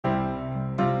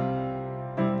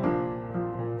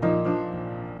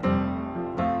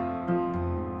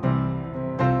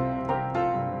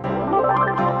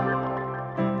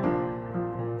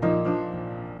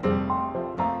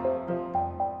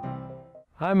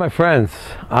Hi my friends,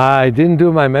 I didn't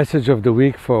do my message of the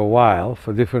week for a while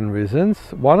for different reasons.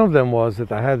 One of them was that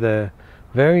I had a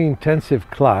very intensive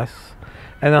class,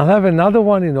 and I'll have another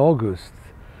one in August,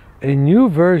 a new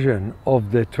version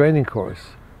of the training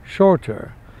course,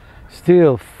 shorter,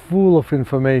 still full of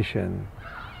information,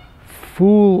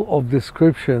 full of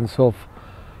descriptions of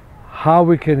how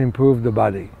we can improve the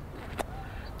body.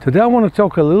 Today I want to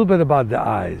talk a little bit about the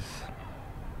eyes.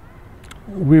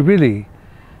 We really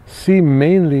see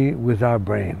mainly with our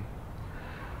brain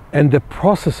and the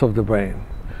process of the brain.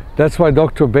 That's why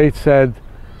Dr. Bates said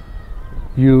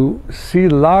you see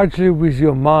largely with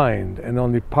your mind and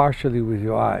only partially with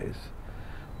your eyes.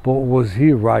 But was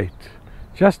he right?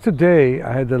 Just today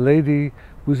I had a lady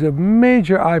with a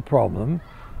major eye problem,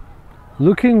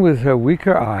 looking with her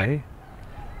weaker eye,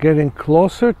 getting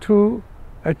closer to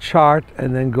a chart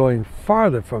and then going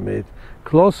farther from it,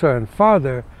 closer and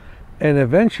farther, and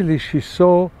eventually she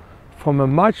saw from a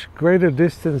much greater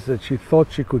distance that she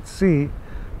thought she could see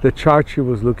the chart she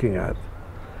was looking at.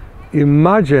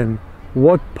 Imagine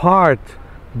what part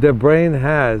the brain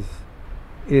has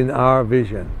in our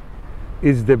vision.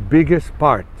 It's the biggest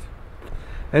part.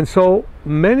 And so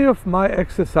many of my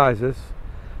exercises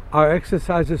are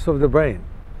exercises of the brain.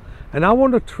 And I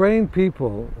want to train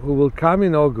people who will come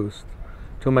in August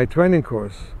to my training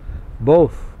course,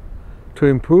 both to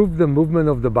improve the movement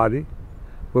of the body,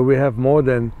 where we have more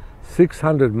than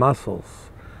 600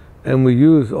 muscles and we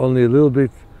use only a little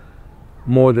bit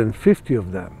more than 50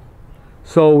 of them.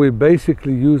 So we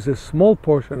basically use a small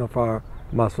portion of our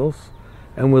muscles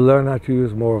and we learn how to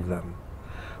use more of them.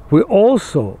 We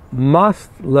also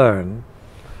must learn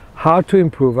how to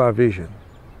improve our vision.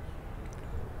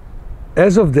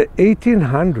 As of the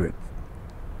 1800s,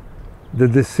 the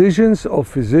decisions of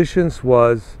physicians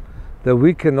was that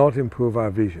we cannot improve our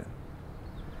vision.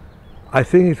 I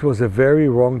think it was a very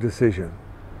wrong decision.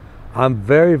 I'm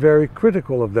very, very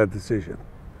critical of that decision.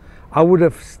 I would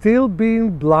have still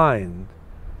been blind,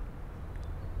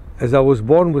 as I was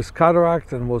born with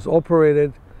cataract and was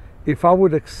operated, if I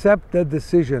would accept that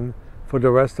decision for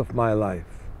the rest of my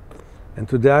life. And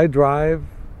today I drive,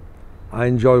 I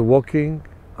enjoy walking,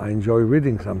 I enjoy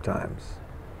reading sometimes.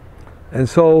 And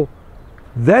so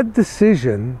that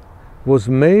decision was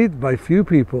made by few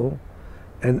people,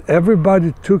 and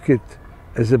everybody took it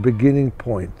as a beginning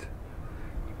point.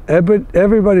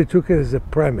 Everybody took it as a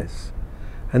premise.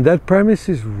 And that premise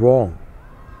is wrong,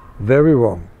 very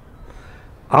wrong.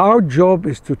 Our job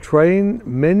is to train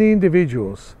many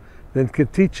individuals that can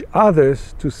teach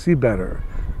others to see better,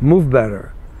 move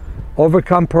better,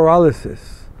 overcome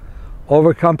paralysis of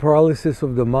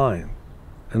the mind,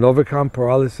 and overcome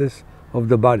paralysis of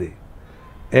the body,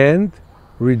 and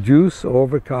reduce or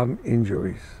overcome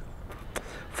injuries.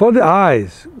 For the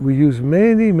eyes, we use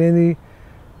many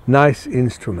nice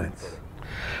instruments.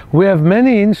 We have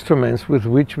many instruments with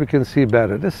which we can see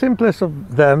better. The simplest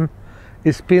of them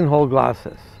is pinhole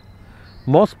glasses.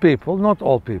 Most people, not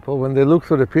all people, when they look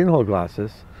through the pinhole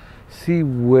glasses, see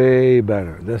way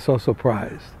better. They're so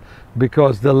surprised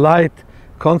because the light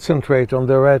concentrates on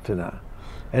the retina.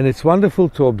 And it's wonderful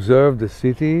to observe the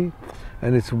city,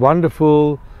 and it's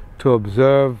wonderful to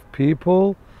observe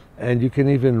people, and you can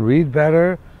even read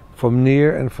better from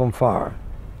near and from far.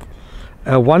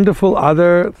 A wonderful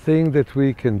other thing that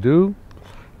we can do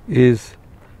is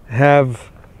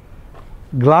have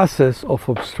glasses of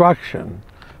obstruction,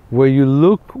 where you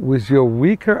look with your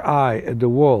weaker eye at the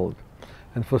world.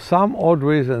 And for some odd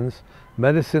reasons,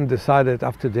 medicine decided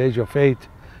after the age of 8,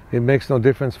 it makes no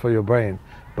difference for your brain,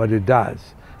 but it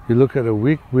does. You look at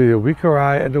with your weaker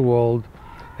eye at the world,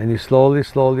 and you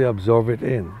slowly absorb it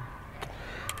in.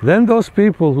 Then those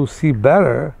people who see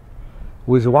better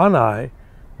with one eye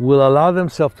will allow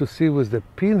themselves to see with the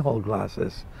pinhole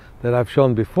glasses that I've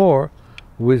shown before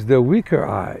with their weaker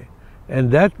eye.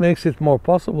 And that makes it more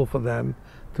possible for them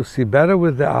to see better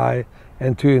with the eye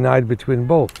and to unite between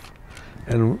both.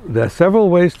 And there are several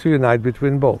ways to unite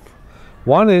between both.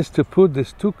 One is to put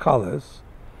these two colors,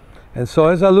 and so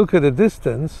as I look at a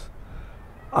distance,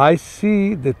 I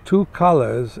see the two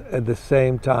colors at the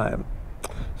same time.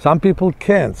 Some people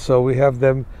can't, so we have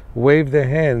them wave their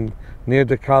hand near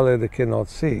the color they cannot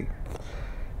see.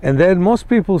 And then most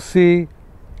people see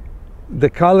the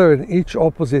color in each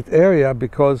opposite area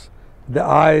because the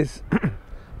eyes,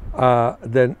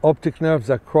 then optic nerves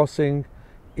are crossing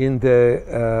in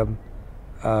the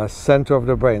center of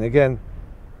the brain. Again,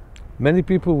 many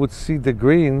people would see the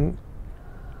green,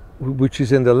 which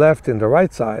is in the left and the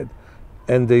right side,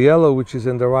 and the yellow, which is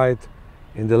in the right,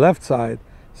 in the left side,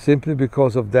 simply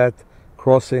because of that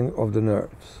crossing of the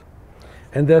nerves.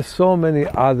 And there's so many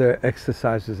other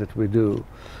exercises that we do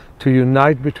to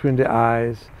unite between the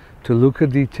eyes, to look at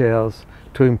details,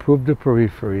 to improve the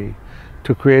periphery,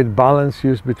 to create balance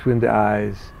use between the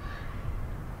eyes,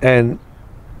 and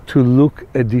to look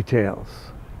at details.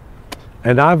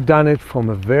 And I've done it from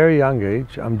a very young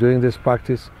age. I'm doing this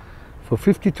practice for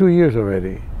 52 years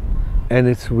already, and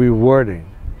it's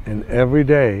rewarding. And every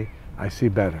day I see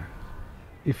better.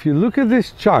 If you look at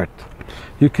this chart,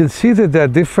 you can see that there are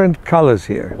different colors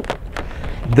here.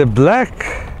 The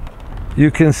black you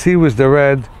can see with the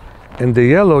red, and the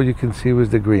yellow you can see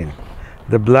with the green.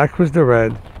 The black with the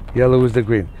red, yellow with the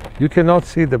green. You cannot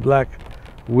see the black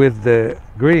with the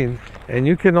green, and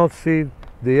you cannot see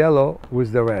the yellow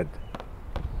with the red.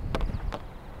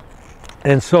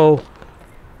 And so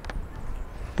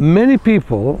many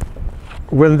people,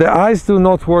 when the eyes do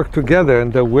not work together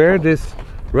and they wear this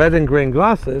red and green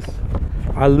glasses,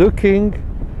 are looking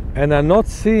and are not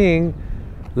seeing,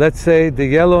 let's say, the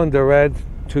yellow and the red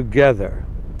together.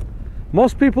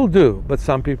 Most people do, but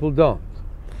some people don't.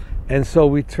 And so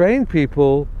we train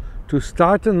people to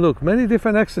start and look many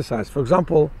different exercises. For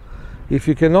example, if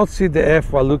you cannot see the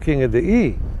F while looking at the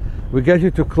E, we get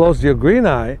you to close your green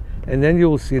eye, and then you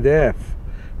will see the F.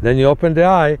 Then you open the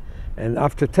eye, and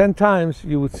after 10 times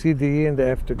you would see the E and the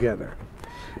F together.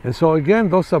 And so again,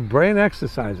 those are brain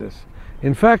exercises.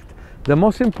 In fact, the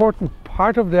most important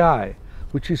part of the eye,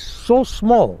 which is so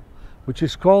small, which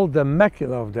is called the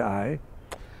macula of the eye,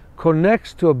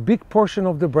 connects to a big portion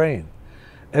of the brain.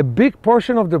 A big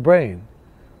portion of the brain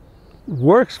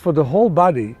works for the whole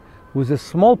body with a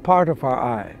small part of our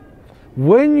eye.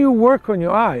 When you work on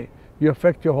your eye, you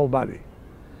affect your whole body.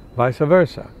 Vice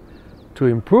versa. To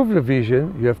improve the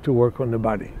vision, you have to work on the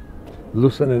body.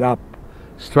 Loosen it up,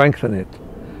 strengthen it,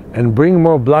 and bring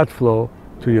more blood flow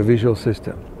to your visual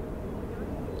system.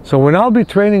 So when I'll be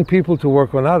training people to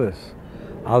work on others,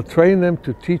 I'll train them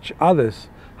to teach others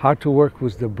how to work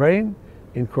with the brain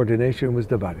in coordination with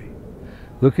the body.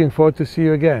 Looking forward to see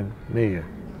you again, Meir.